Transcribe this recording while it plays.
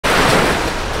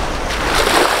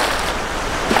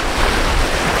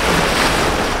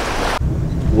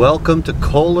Welcome to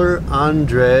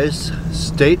Kohler-Andrae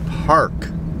State Park.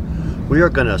 We are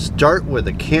going to start with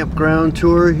a campground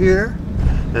tour here,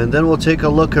 and then we'll take a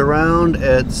look around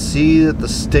and see that the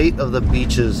state of the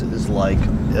beaches is like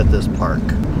at this park.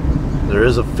 There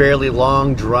is a fairly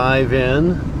long drive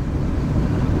in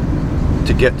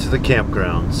to get to the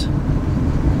campgrounds.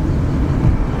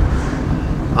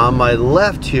 On my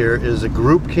left here is a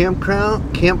group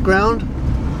campground.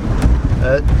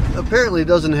 Apparently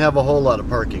doesn't have a whole lot of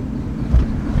parking.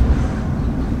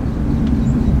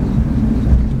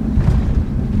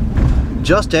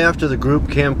 Just after the group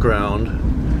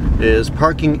campground is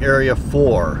parking area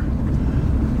 4.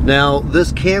 Now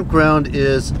this campground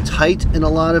is tight in a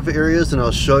lot of areas, and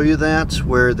I'll show you that,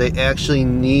 where they actually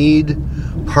need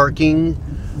parking.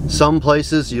 Some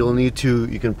places you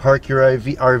can park your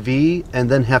RV and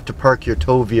then have to park your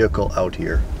tow vehicle out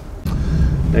here.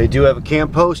 They do have a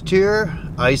camp post here.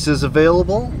 Ice is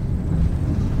available,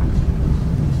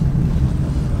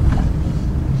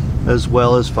 as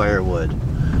well as firewood.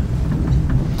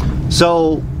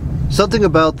 So, something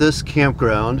about this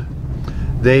campground,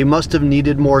 they must have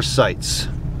needed more sites.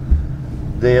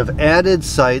 They have added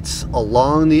sites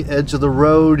along the edge of the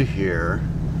road here.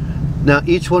 Now,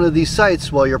 each one of these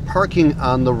sites, while you're parking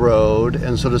on the road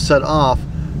and sort of set off,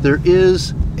 there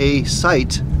is a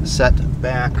site set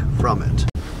back from it.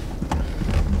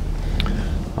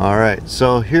 Alright,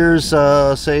 so here's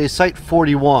say site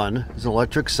 41 is an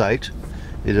electric site.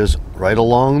 It is right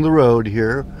along the road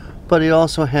here, but you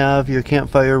also have your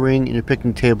campfire ring and your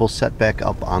picnic table set back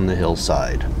up on the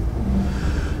hillside.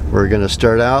 We're going to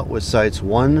start out with sites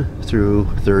 1 through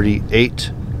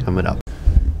 38 coming up.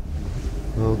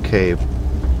 Okay,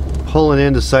 pulling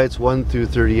into sites 1 through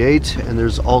 38, and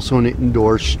there's also an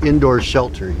indoor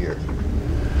shelter here.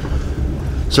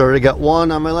 So I already got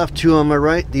one on my left, 2 on my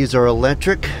right. These are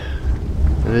electric,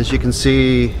 and as you can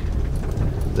see,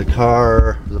 the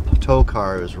tow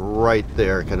car is right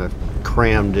there, kind of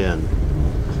crammed in.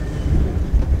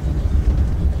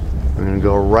 We're going to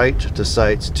go right to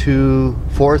sites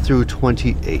 4 through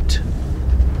 28.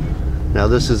 Now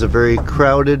this is a very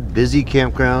crowded, busy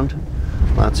campground.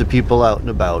 Lots of people out and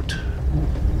about.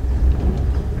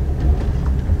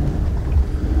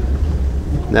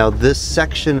 Now this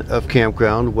section of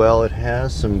campground, well, it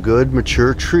has some good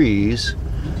mature trees.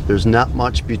 There's not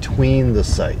much between the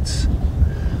sites.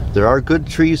 There are good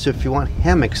trees if you want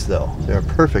hammocks though. They're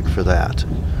perfect for that.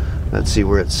 Let's see,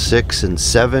 we're at 6 and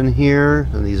 7 here,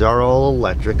 and these are all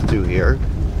electric through here.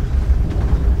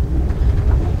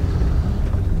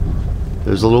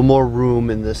 There's a little more room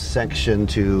in this section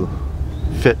to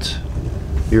fit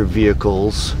your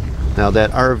vehicles. Now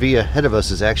that RV ahead of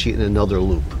us is actually in another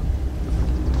loop.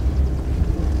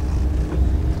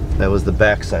 That was the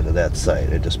back side of that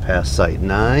site. I just passed site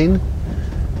 9.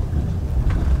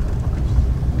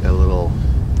 Got a little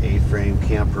A-frame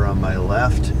camper on my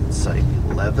left. Site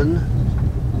 11.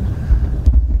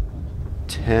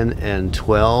 10 and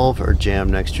 12 are jammed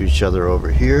next to each other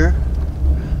over here.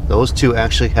 Those two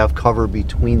actually have cover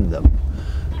between them.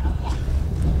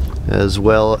 As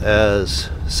well as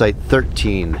site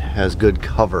 13 has good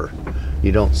cover.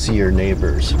 You don't see your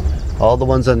neighbors. All the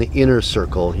ones on the inner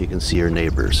circle, you can see your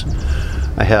neighbors.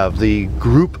 I have the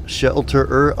group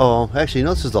shelter, actually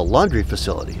no, this is a laundry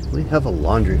facility. We have a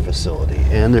laundry facility,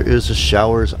 and there is a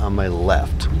showers on my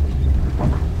left.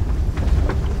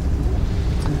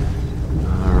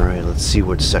 Alright, let's see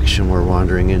what section we're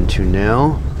wandering into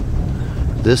now.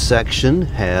 This section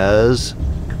has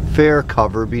fair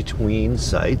cover between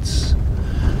sites,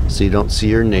 so you don't see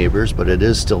your neighbors, but it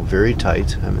is still very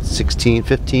tight. I'm at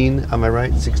 15 on my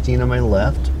right, 16 on my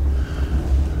left.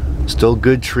 Still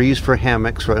good trees for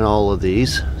hammocks right in all of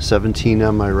these. 17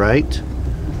 on my right,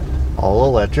 all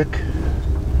electric.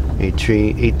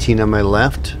 18 on my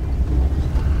left,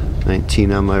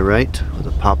 19 on my right with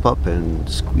a pop-up and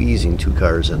squeezing 2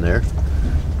 cars in there.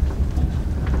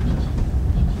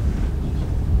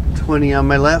 20 on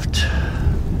my left.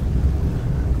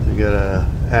 We got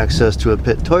access to a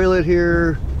pit toilet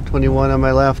here. 21 on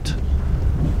my left.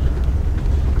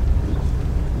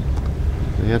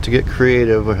 You have to get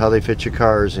creative with how they fit your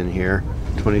cars in here.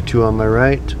 22 on my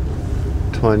right.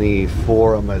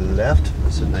 24 on my left.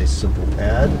 It's a nice simple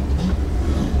pad.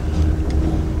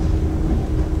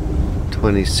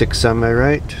 26 on my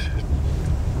right.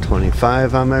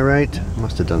 25 on my right.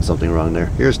 Must have done something wrong there.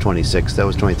 Here's 26. That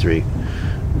was 23.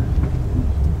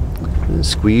 And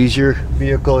squeeze your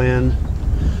vehicle in.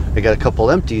 I got a couple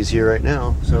empties here right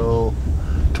now, so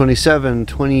 27,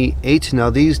 28. Now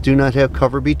these do not have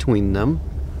cover between them.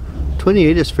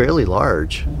 28 is fairly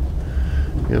large.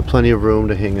 You have plenty of room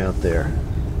to hang out there.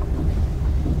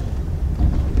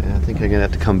 think I'm gonna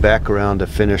have to come back around to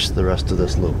finish the rest of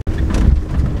this loop.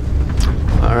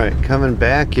 Alright, coming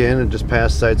back in and just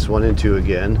past sites 1 and 2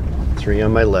 again. 3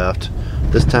 on my left.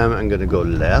 This time I'm gonna go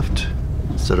left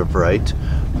instead of right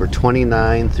for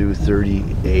 29 through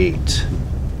 38.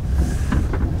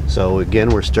 So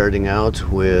again, we're starting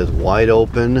out with wide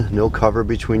open, no cover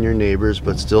between your neighbors,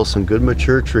 but still some good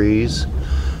mature trees.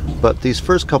 But these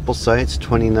first couple sites,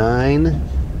 29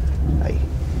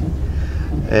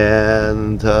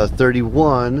 and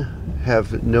 31,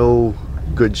 have no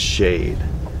good shade.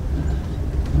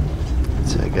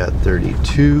 So I got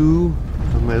 32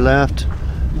 on my left,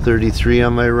 33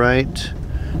 on my right.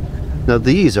 Now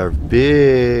these are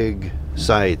big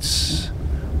sites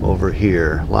over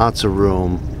here, lots of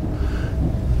room.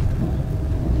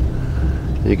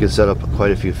 You can set up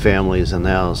quite a few families in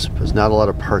those. There's not a lot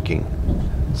of parking.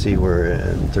 See, we're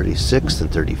in 36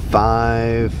 and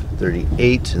 35,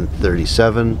 38 and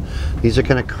 37. These are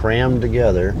kind of crammed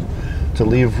together to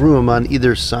leave room on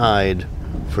either side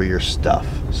for your stuff.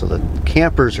 So the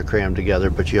campers are crammed together,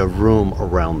 but you have room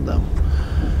around them.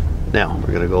 Now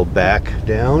we're going to go back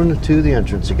down to the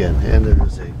entrance again, and there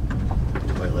is a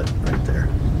toilet right there.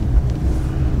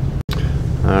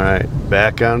 All right,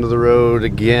 back onto the road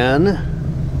again.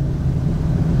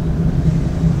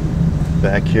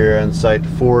 Back here on site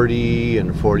 40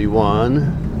 and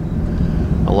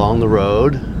 41 along the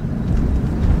road.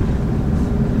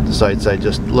 The sites I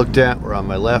just looked at were on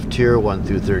my left here, 1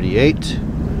 through 38.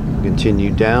 Continue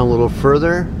down a little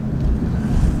further.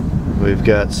 We've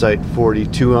got site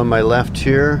 42 on my left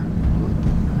here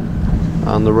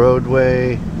on the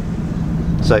roadway.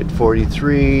 Site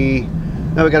 43.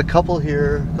 Now we got a couple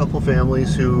here, a couple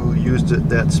families who used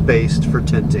that space for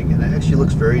tenting, and it actually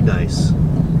looks very nice.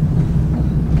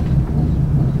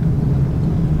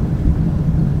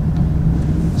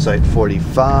 Site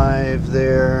 45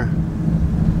 there.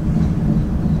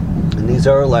 And these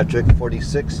are electric.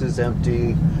 46 is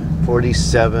empty.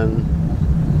 47.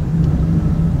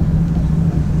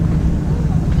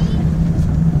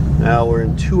 Now we're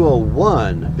in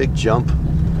 201. Big jump.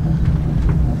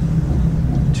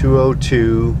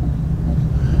 202.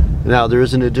 Now there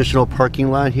is an additional parking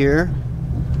lot here.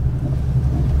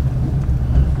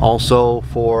 Also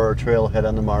for trailhead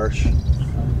on the marsh.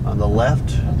 On the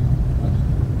left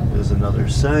is another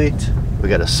site. We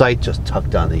got a site just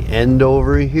tucked on the end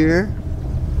over here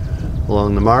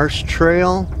along the marsh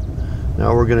trail.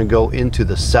 Now we're going to go into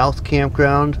the south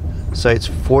campground, sites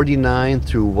 49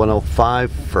 through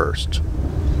 105 first.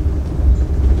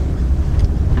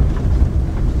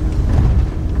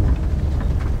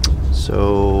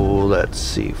 So let's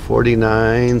see,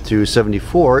 49 through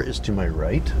 74 is to my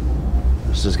right.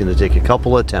 This is going to take a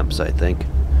couple attempts, I think.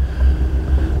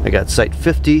 I got site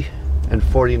 50 and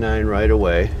 49 right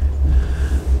away.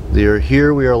 They're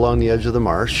here. We are along the edge of the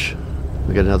marsh.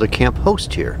 We got another camp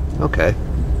host here. Okay.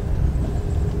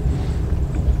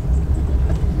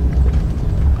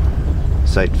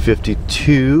 Site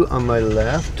 52 on my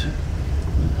left,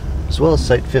 as well as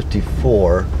site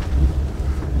 54.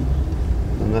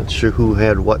 I'm not sure who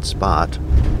had what spot.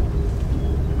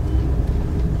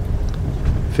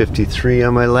 53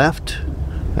 on my left.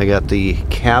 I got the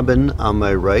cabin on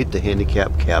my right, the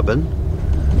handicap cabin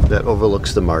that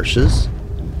overlooks the marshes.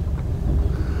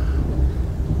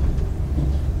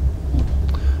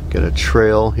 Got a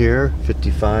trail here,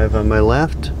 55 on my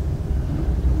left,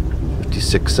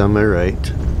 56 on my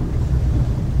right.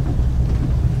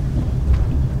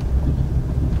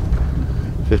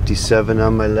 '57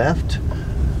 on my left.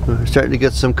 We're starting to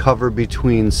get some cover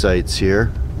between sites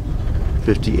here.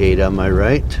 58 on my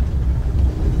right.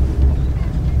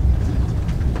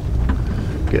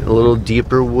 Getting a little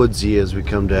deeper woodsy as we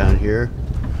come down here.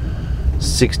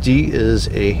 60 is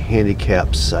a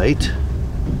handicap site.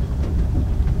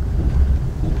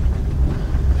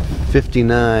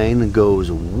 59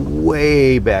 goes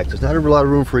way back. There's not a lot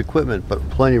of room for equipment, but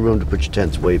plenty of room to put your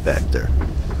tents way back there.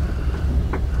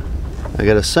 I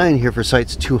got a sign here for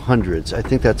sites 200s. I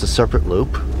think that's a separate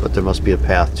loop, but there must be a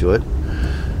path to it.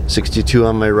 62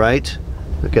 on my right.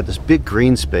 We've got this big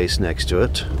green space next to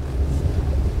it.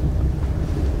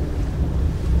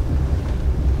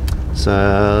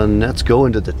 So let's go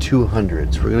into the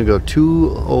 200s. We're going to go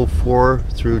 204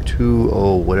 through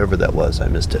 20, whatever that was. I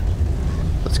missed it.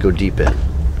 Let's go deep in.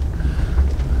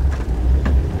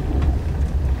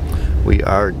 We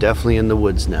are definitely in the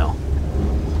woods now.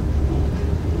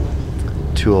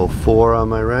 204 on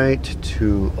my right,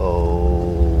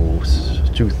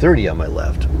 230 on my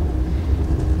left.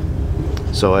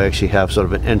 So I actually have sort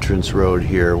of an entrance road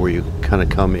here where you kind of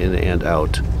come in and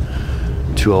out.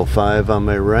 205 on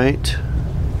my right.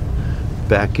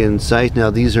 back in sight. Now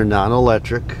these are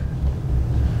non-electric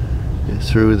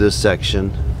through this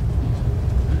section.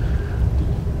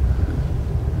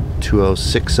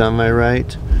 206 on my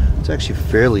right. It's actually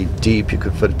fairly deep. You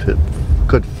could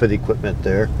fit equipment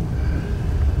there.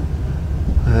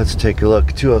 Let's take a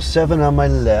look. 207 on my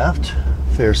left.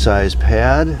 Fair size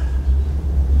pad.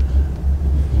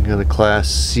 Got a Class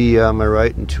C on my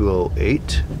right and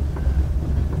 208.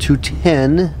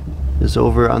 210 is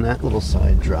over on that little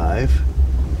side drive.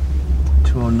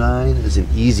 209 is an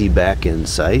easy back in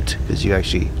sight because you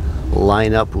actually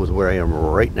line up with where I am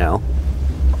right now.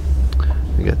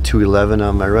 I got 211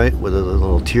 on my right with a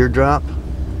little teardrop.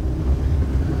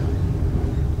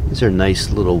 These are nice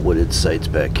little wooded sites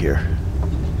back here.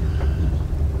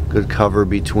 Good cover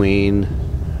between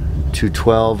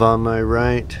 212 on my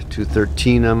right,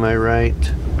 213 on my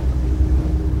right.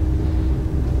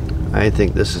 I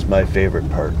think this is my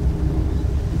favorite part.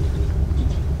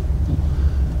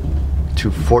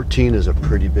 214 is a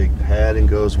pretty big pad and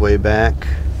goes way back.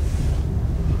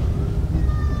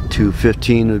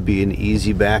 215 would be an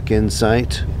easy back in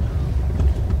sight.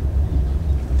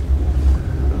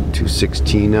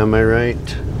 216 on my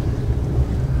right.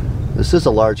 This is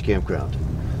a large campground.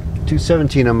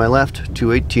 217 on my left,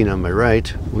 218 on my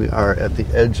right. We are at the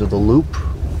edge of the loop.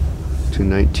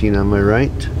 219 on my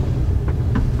right.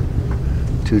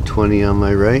 220 on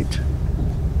my right.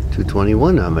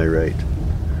 221 on my right.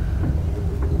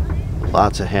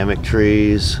 Lots of hammock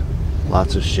trees,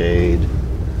 lots of shade.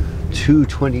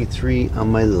 223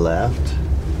 on my left.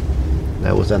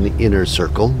 That was on the inner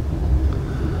circle.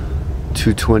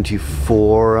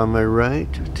 224 on my right.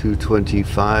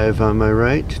 225 on my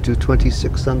right.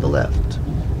 226 on the left.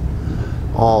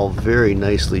 All very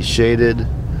nicely shaded.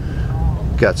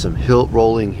 Got some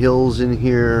rolling hills in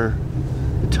here.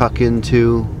 Tuck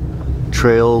into.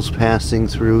 Trails passing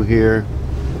through here.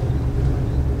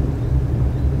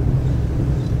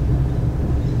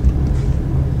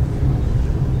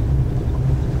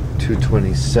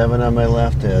 227 on my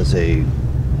left has a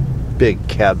big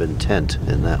cabin tent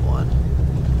in that one.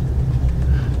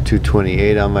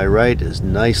 228 on my right is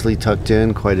nicely tucked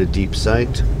in, quite a deep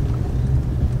site.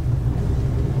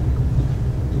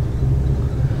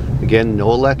 Again,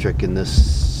 no electric in this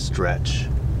stretch.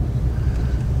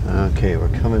 Okay, we're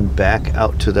coming back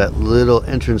out to that little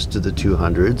entrance to the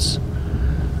 200s.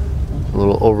 A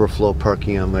little overflow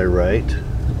parking on my right.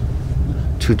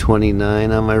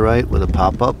 229 on my right with a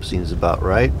pop-up, seems about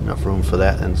right. Enough room for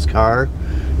that in this car.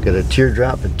 Got a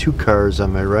teardrop and 2 cars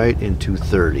on my right in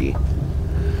 230.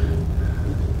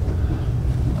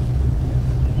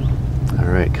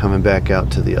 Alright, coming back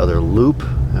out to the other loop.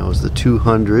 That was the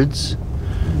 200s.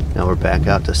 Now we're back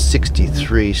out to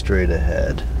 63 straight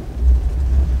ahead.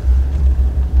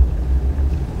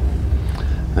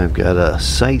 I've got a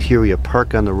site here where you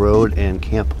park on the road and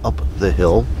camp up the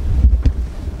hill.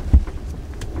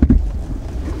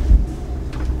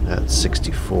 That's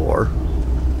 64.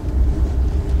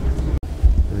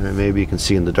 And maybe you can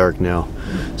see in the dark now.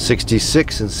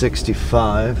 66 and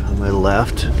 65 on my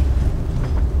left.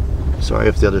 Sorry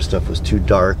if the other stuff was too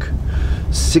dark.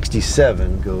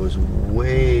 67 goes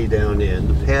way down in.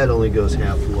 The pad only goes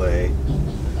halfway,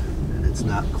 and it's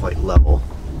not quite level.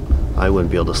 I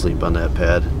wouldn't be able to sleep on that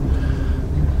pad.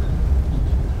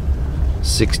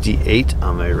 68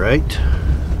 on my right.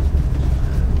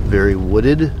 Very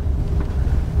wooded.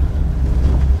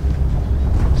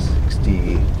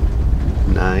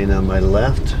 69 on my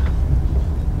left.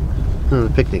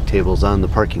 The picnic table's on the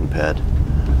parking pad.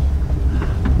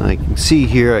 I can see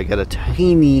here I got a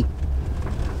tiny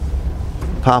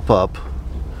pop-up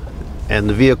and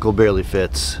the vehicle barely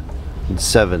fits in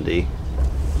 70.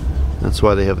 That's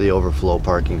why they have the overflow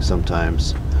parking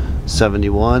sometimes.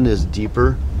 71 is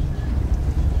deeper.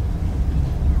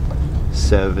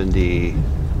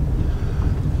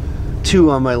 72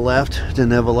 on my left,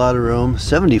 didn't have a lot of room.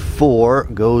 74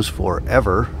 goes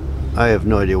forever. I have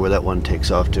no idea where that one takes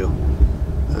off to.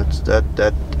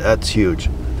 That's huge.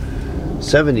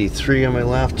 73 on my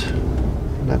left,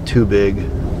 not too big.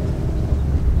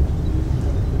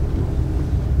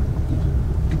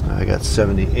 I got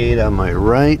 78 on my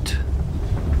right.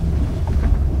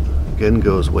 Again,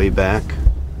 goes way back.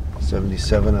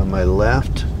 77 on my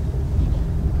left.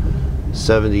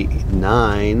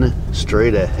 79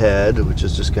 straight ahead, which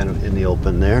is just kind of in the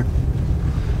open there.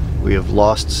 We have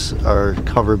lost our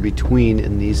cover between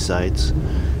in these sites.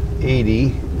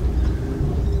 80,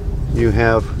 you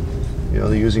have,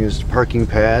 they're using this parking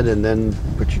pad, and then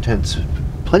put your tents.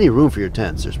 Plenty of room for your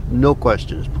tents. There's no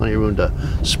question. There's plenty of room to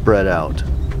spread out.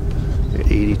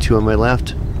 82 on my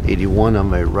left, 81 on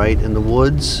my right in the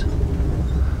woods.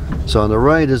 So on the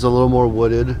right is a little more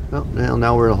wooded. Oh,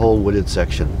 now we're in a whole wooded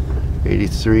section.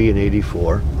 83 and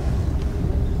 84.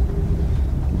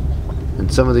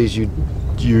 And some of these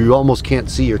you almost can't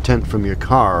see your tent from your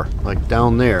car. Like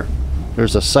down there.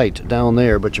 There's a site down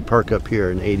there, but you park up here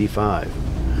in 85.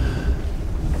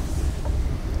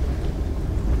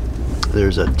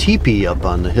 There's a teepee up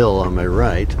on the hill on my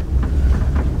right.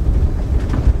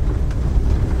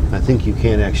 I think you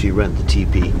can actually rent the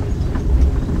teepee.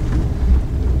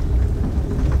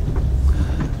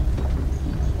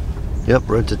 Yep,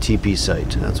 rent a teepee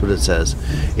site. That's what it says.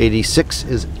 86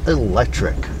 is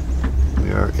electric.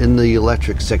 We are in the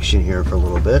electric section here for a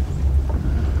little bit.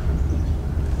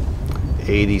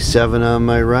 87 on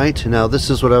my right. Now this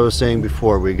is what I was saying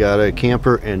before. We got a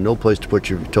camper and no place to put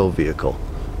your tow vehicle,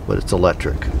 but it's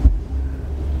electric.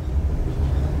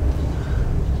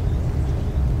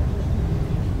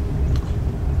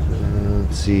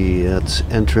 Let's see, that's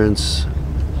entrance.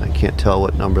 I can't tell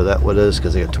what number that one is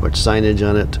because I got too much signage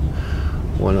on it.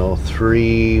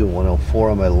 103, 104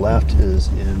 on my left is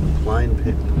in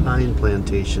pine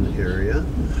plantation area.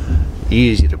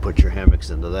 Easy to put your hammocks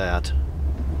into that.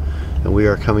 And we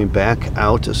are coming back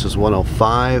out. This is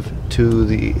 105 to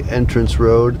the entrance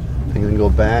road. I'm going to go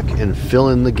back and fill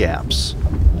in the gaps.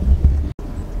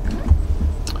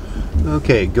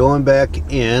 Okay, going back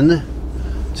in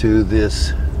to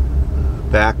this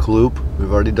back loop.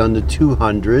 We've already done the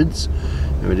 200s.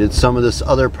 And we did some of this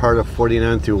other part of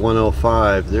 49 through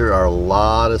 105. There are a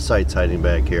lot of sites hiding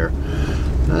back here.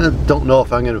 I don't know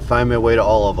if I'm going to find my way to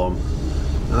all of them.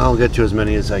 I'll get to as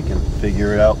many as I can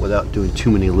figure it out without doing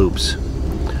too many loops.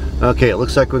 Okay, it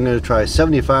looks like we're going to try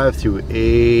 75 through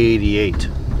 88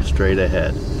 straight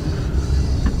ahead.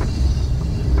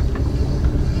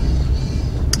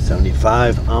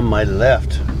 75 on my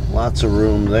left. Lots of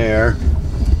room there.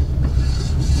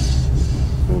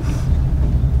 Oof.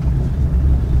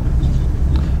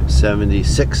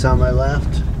 76 on my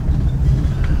left.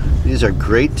 These are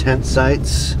great tent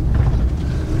sites.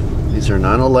 These are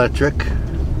non-electric.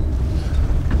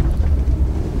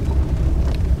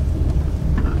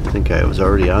 I think I was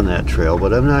already on that trail,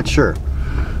 but I'm not sure.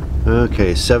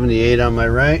 Okay, 78 on my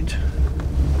right.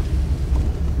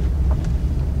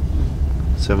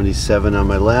 77 on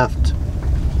my left.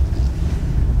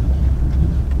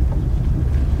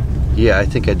 Yeah, I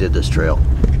think I did this trail.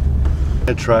 I'm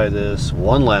gonna try this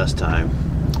one last time.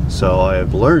 So I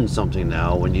have learned something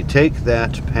now. When you take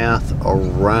that path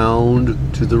around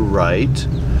to the right,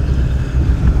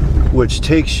 which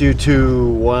takes you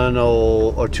to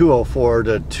 204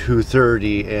 to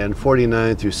 230 and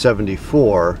 49 through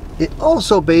 74, it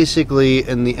also basically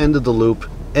in the end of the loop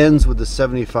ends with the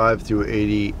 75 through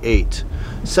 88.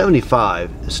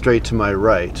 75 is straight to my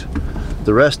right.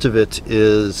 The rest of it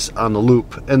is on the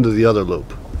loop, end of the other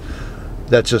loop.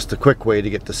 That's just the quick way to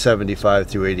get to 75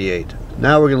 through 88.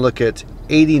 Now we're going to look at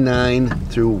 89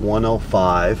 through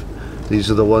 105.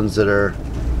 These are the ones that are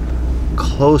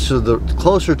closer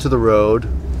to the road.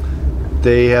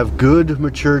 They have good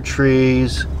mature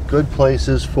trees, good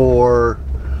places for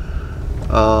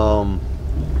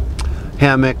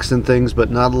hammocks and things,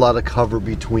 but not a lot of cover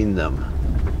between them.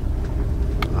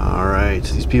 Alright,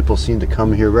 these people seem to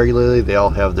come here regularly. They all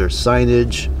have their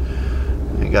signage.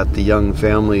 I got the young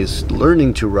families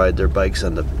learning to ride their bikes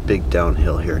on the big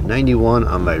downhill here. 91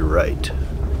 on my right.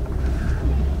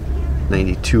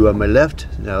 92 on my left.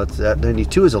 Now it's that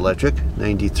 92 is electric.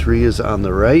 93 is on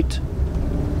the right.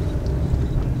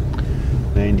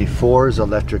 94 is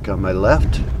electric on my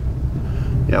left.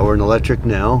 Yeah, we're in electric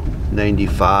now.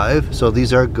 95. So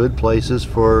these are good places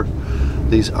for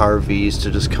these RVs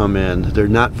to just come in. They're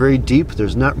not very deep.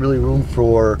 There's not really room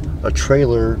for a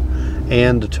trailer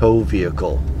and a tow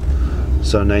vehicle.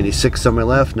 So 96 on my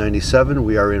left, 97.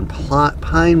 We are in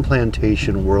pine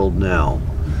plantation world now.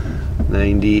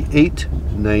 98,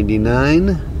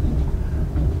 99.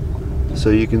 So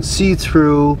you can see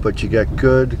through, but you got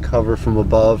good cover from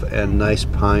above and nice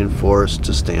pine forest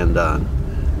to stand on.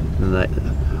 And that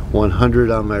 100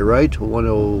 on my right,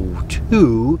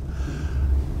 102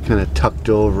 kind of tucked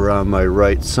over on my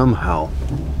right somehow.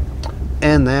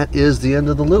 And that is the end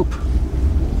of the loop.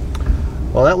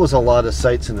 Well, that was a lot of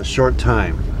sites in a short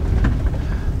time.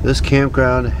 This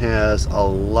campground has a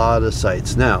lot of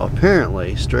sites. Now,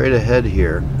 apparently, straight ahead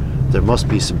here, there must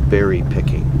be some berry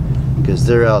picking because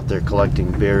they're out there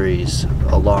collecting berries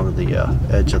along the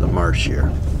edge of the marsh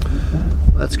here.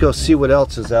 Let's go see what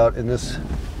else is out in this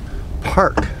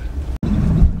park.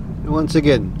 And once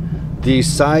again,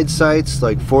 these side sites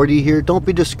like 40 here, don't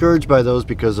be discouraged by those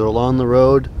because they're along the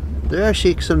road. They're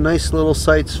actually some nice little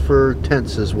sites for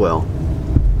tents as well.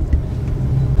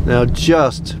 Now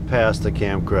just past the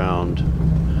campground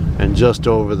and just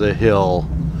over the hill,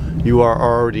 you are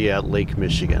already at Lake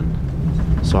Michigan.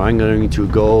 So I'm going to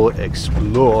go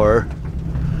explore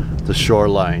the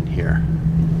shoreline here.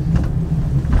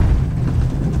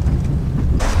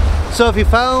 So if you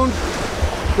found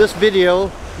this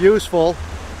video useful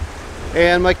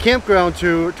and my campground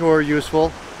tour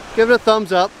useful, give it a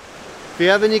thumbs up. If you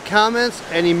have any comments,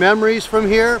 any memories from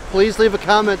here, please leave a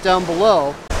comment down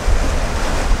below.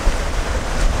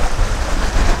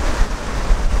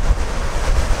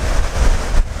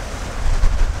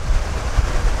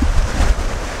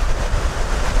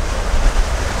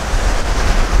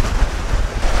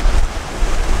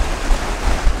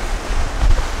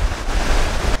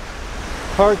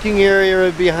 Parking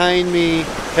area behind me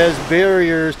has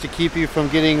barriers to keep you from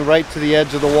getting right to the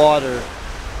edge of the water,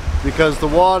 because the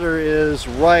water is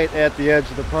right at the edge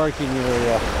of the parking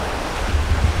area.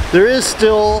 There is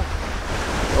still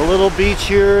a little beach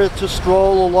here to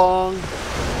stroll along.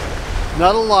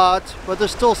 Not a lot, but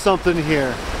there's still something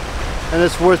here, and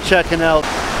it's worth checking out.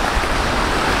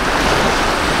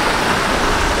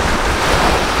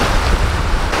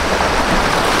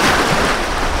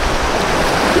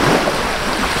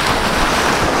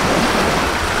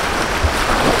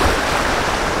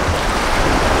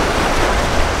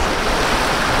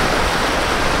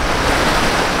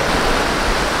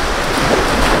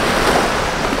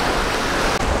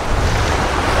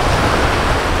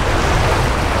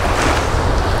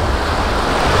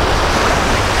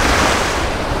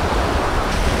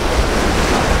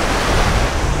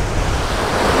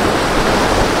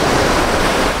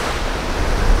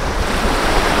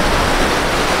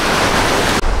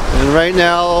 Right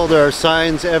now there are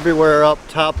signs everywhere up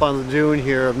top on the dune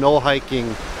here of no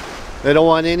hiking. They don't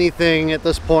want anything at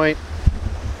this point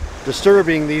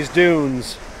disturbing these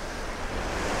dunes.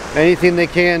 Anything they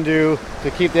can do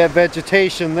to keep that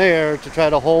vegetation there to try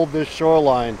to hold this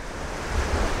shoreline.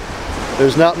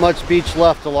 There's not much beach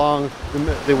left along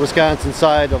the Wisconsin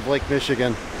side of Lake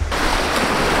Michigan.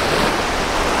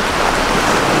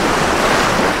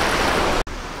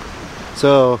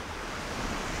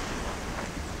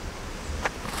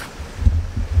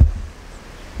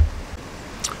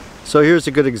 So here's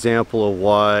a good example of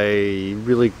why you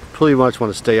really pretty much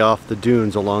want to stay off the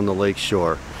dunes along the lake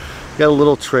shore. Got a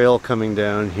little trail coming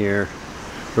down here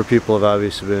where people have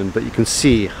obviously been, but you can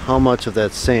see how much of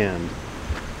that sand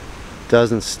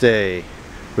doesn't stay.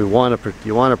 You want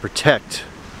to protect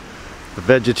the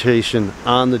vegetation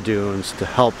on the dunes to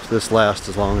help this last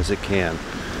as long as it can.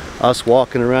 Us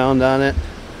walking around on it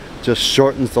just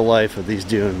shortens the life of these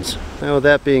dunes. Now with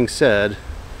that being said,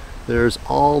 there's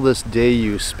all this day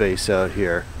use space out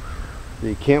here.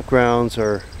 The campgrounds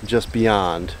are just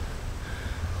beyond,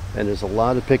 and there's a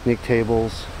lot of picnic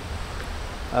tables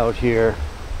out here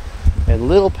and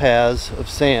little paths of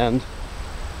sand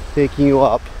taking you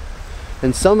up,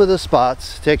 and some of the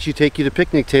spots to actually take you to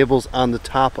picnic tables on the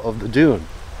top of the dune.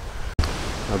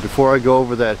 Now before I go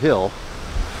over that hill,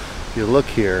 if you look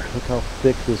here, look how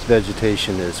thick this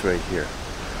vegetation is right here.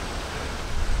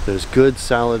 There's good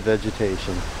solid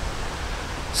vegetation.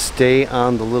 Stay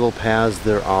on the little paths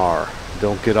there are.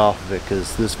 Don't get off of it,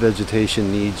 because this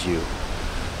vegetation needs you.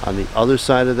 On the other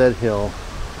side of that hill,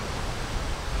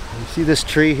 you see this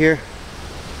tree here?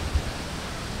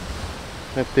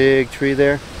 That big tree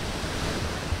there?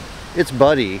 Its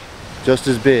buddy, just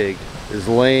as big, is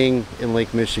laying in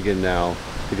Lake Michigan now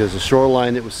because the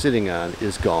shoreline it was sitting on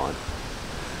is gone.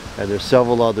 And there's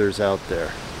several others out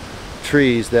there.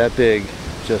 Trees that big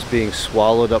just being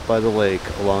swallowed up by the lake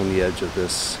along the edge of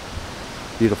this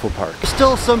beautiful park.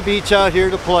 Still some beach out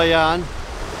here to play on,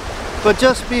 but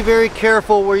just be very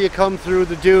careful where you come through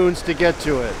the dunes to get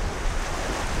to it.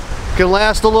 It can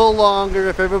last a little longer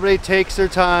if everybody takes their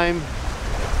time,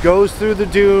 goes through the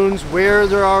dunes where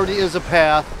there already is a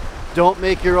path. Don't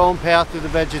make your own path through the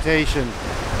vegetation,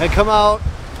 and come out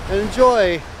and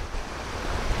enjoy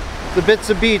the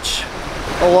bits of beach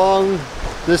along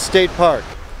this state park.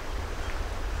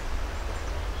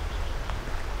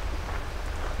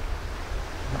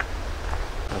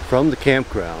 From the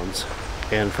campgrounds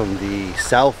and from the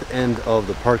south end of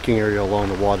the parking area along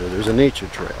the water, there's a nature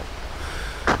trail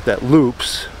that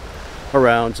loops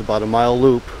around. It's about a mile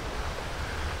loop,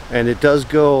 and it does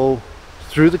go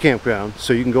through the campground,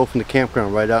 so you can go from the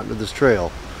campground right out into this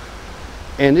trail,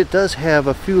 and it does have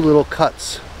a few little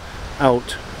cuts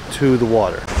out to the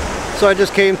water. So I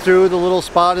just came through the little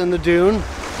spot in the dune.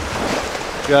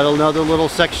 Got another little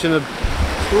section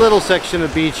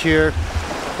of beach here.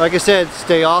 Like I said,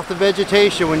 stay off the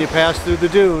vegetation when you pass through the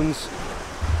dunes,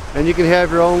 and you can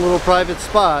have your own little private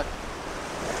spot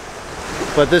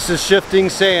but this is shifting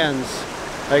sands.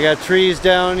 I got trees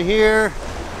down here,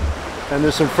 and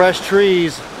there's some fresh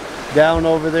trees down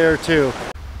over there too.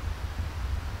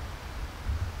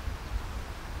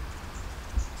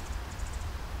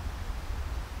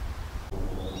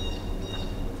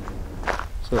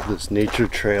 So this nature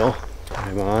trail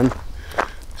I'm on,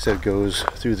 said goes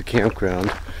through the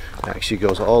campground. Actually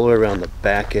goes all the way around the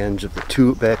back end of the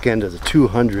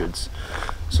 200s.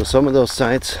 So some of those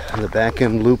sites on the back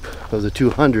end loop of the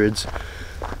 200s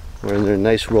were in their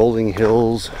nice rolling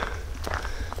hills.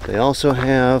 They also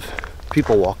have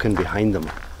people walking behind them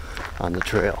on the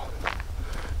trail.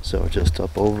 So just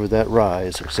up over that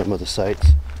rise are some of the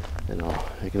sites. You know,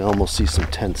 you can almost see some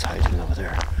tents hiding over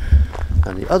there.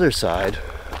 On the other side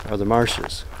are the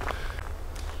marshes.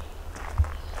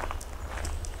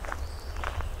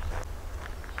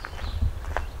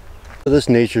 This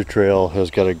nature trail has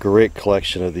got a great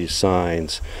collection of these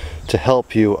signs to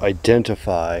help you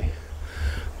identify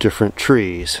different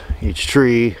trees. Each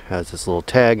tree has this little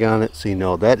tag on it, so you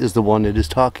know that is the one it is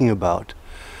talking about.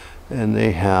 And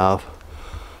they have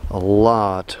a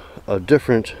lot of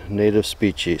different native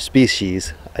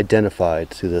species identified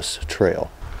to this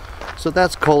trail. So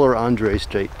that's Kohler-Andrae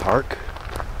State Park.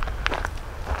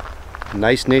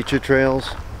 Nice nature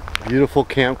trails, beautiful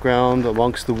campground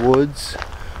amongst the woods.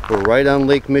 We're right on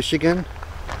Lake Michigan.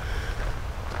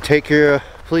 Take care,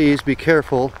 please be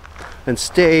careful and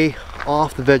stay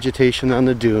off the vegetation on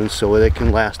the dunes so it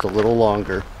can last a little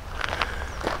longer.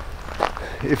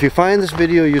 If you find this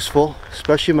video useful,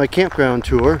 especially my campground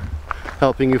tour,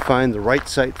 helping you find the right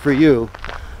site for you,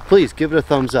 please give it a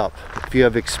thumbs up. If you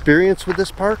have experience with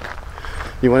this park,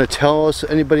 you want to tell us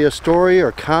anybody a story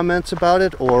or comments about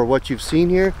it or what you've seen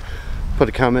here, put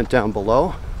a comment down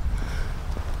below.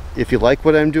 If you like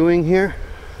what I'm doing here,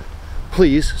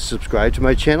 please subscribe to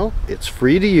my channel. It's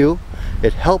free to you.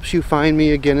 It helps you find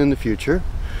me again in the future,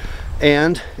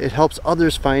 and it helps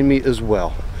others find me as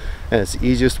well. And it's the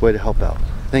easiest way to help out.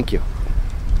 Thank you.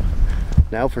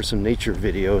 Now for some nature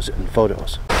videos and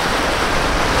photos.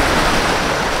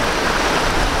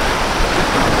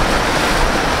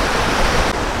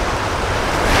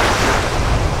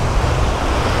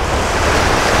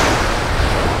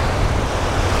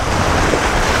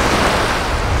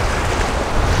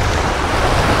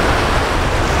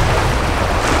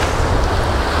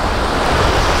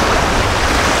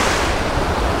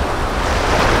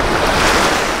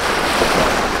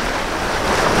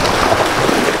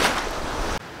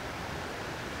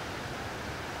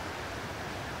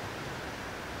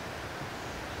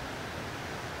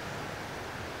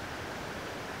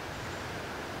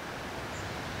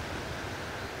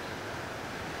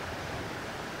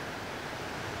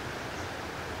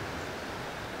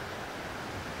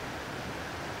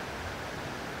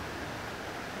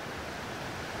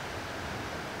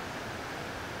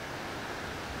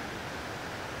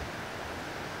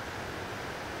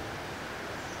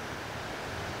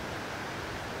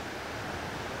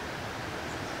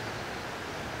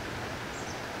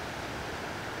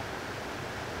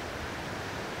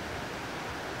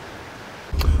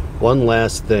 One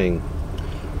last thing,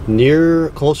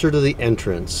 closer to the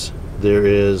entrance, there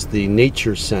is the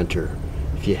nature center.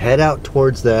 If you head out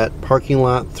towards that parking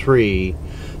lot 3,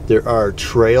 there are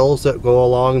trails that go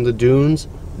along the dunes.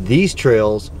 These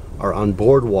trails are on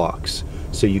boardwalks,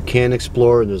 so you can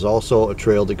explore, and there's also a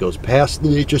trail that goes past the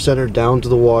nature center down to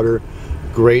the water.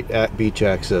 Great beach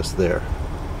access there.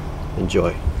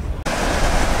 Enjoy.